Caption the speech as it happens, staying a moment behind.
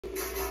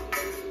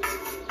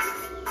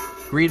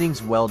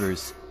Greetings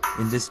welders,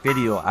 in this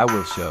video I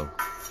will show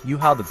you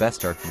how the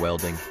Bestarc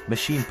welding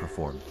machine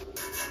performed.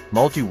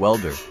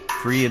 Multi-welder,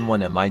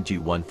 3-in-1 MIG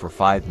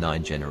 145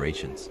 9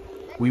 generations.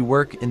 We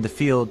work in the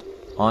field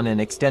on an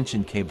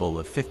extension cable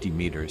of 50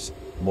 meters.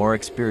 More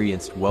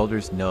experienced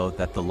welders know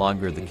that the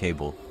longer the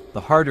cable,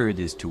 the harder it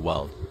is to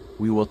weld.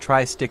 We will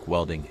try stick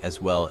welding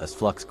as well as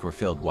flux core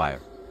filled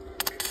wire.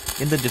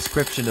 In the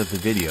description of the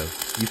video,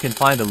 you can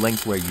find a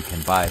link where you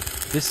can buy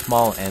this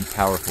small and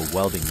powerful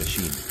welding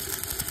machine.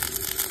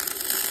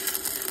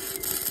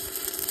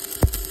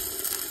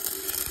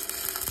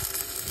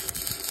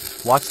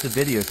 Watch the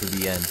video to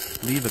the end,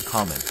 leave a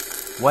comment.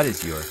 What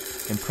is your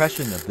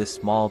impression of this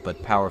small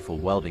but powerful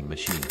welding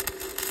machine?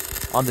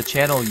 On the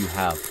channel you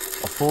have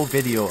a full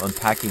video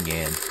unpacking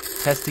and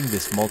testing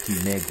this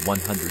MIG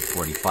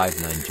 145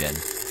 9-gen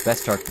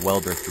Bestarc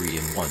welder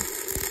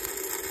 3-in-1.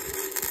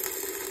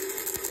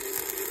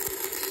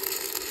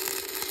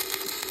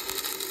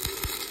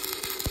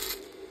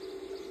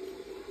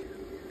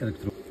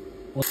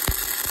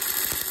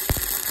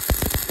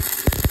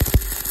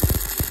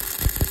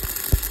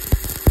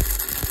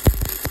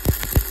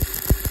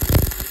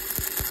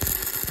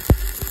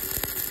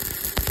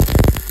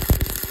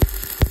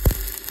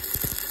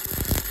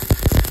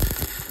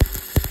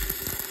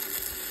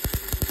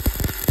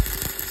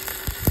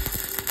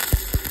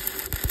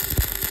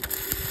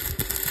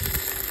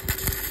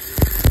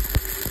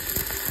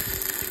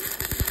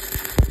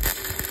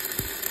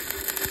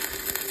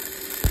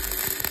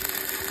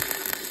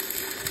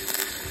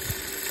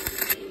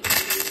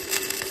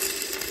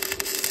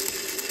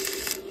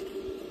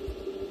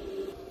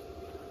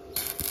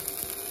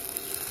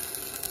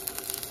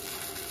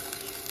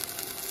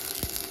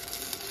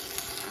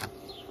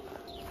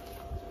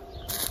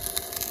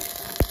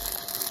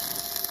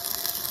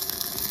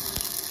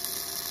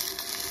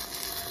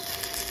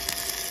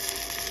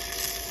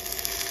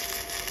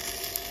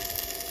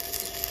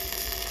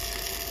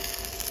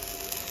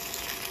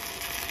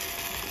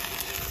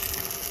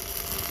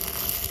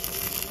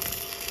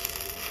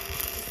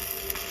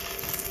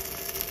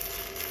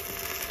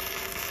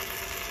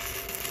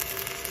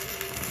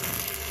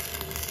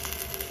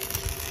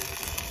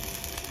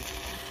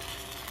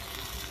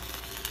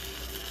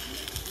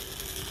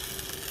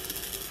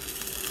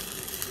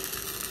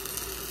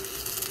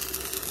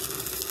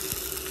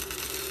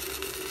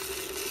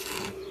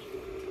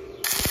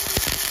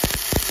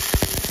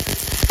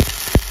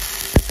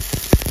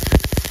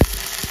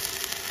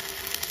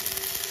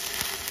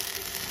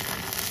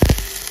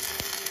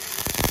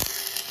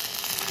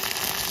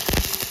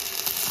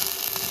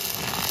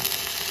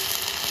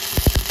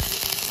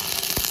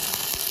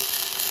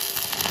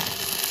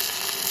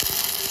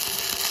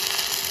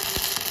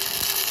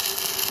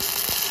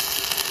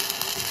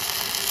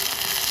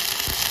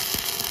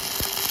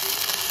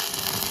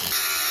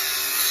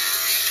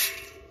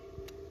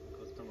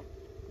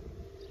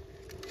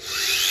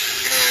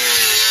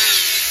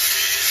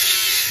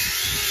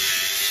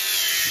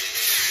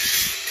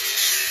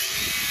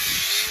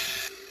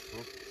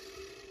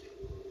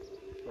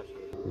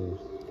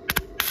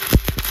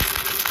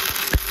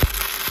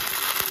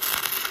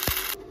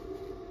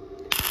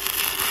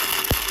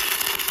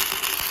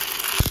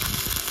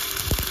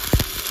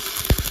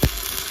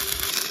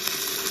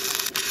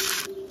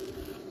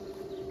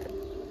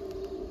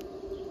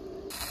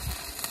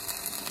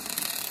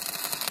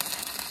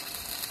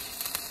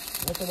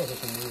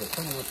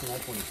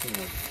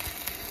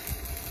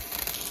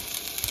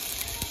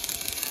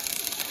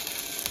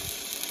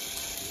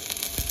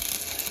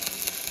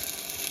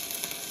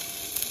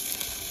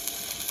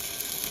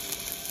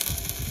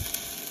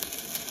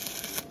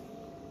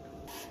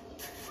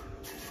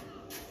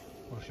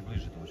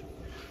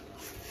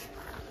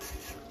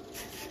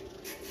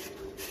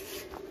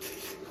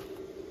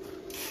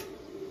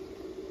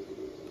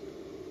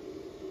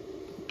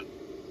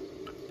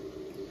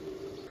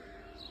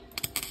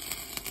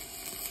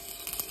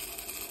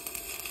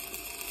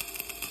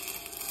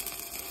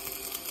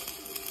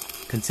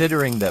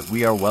 Considering that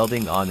we are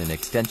welding on an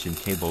extension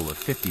cable of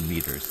 50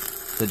 meters,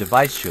 the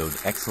device showed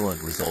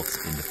excellent results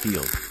in the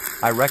field.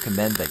 I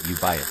recommend that you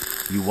buy it,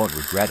 you won't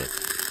regret it.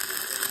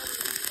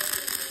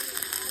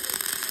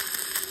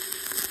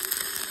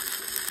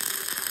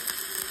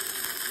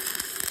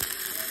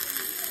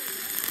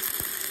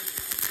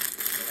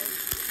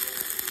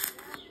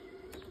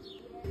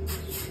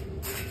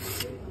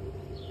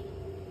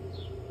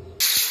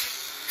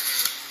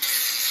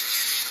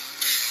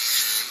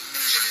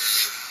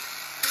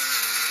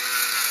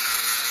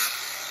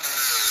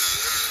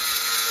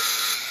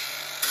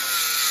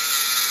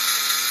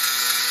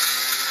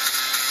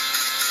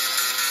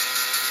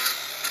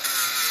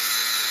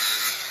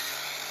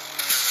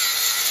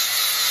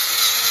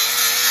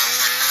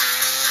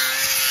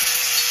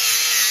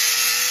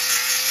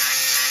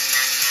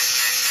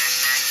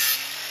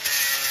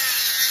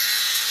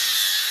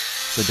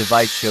 The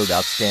device showed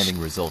outstanding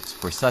results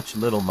for such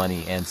little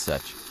money and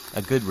such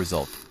a good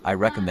result. I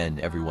recommend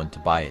everyone to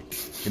buy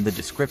it. In the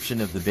description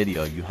of the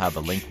video you have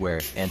a link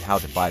where and how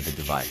to buy the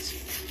device.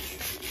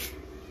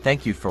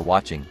 Thank you for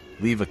watching.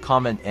 leave a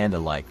comment and a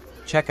like.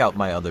 Check out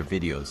my other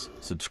videos,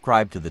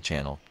 subscribe to the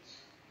channel.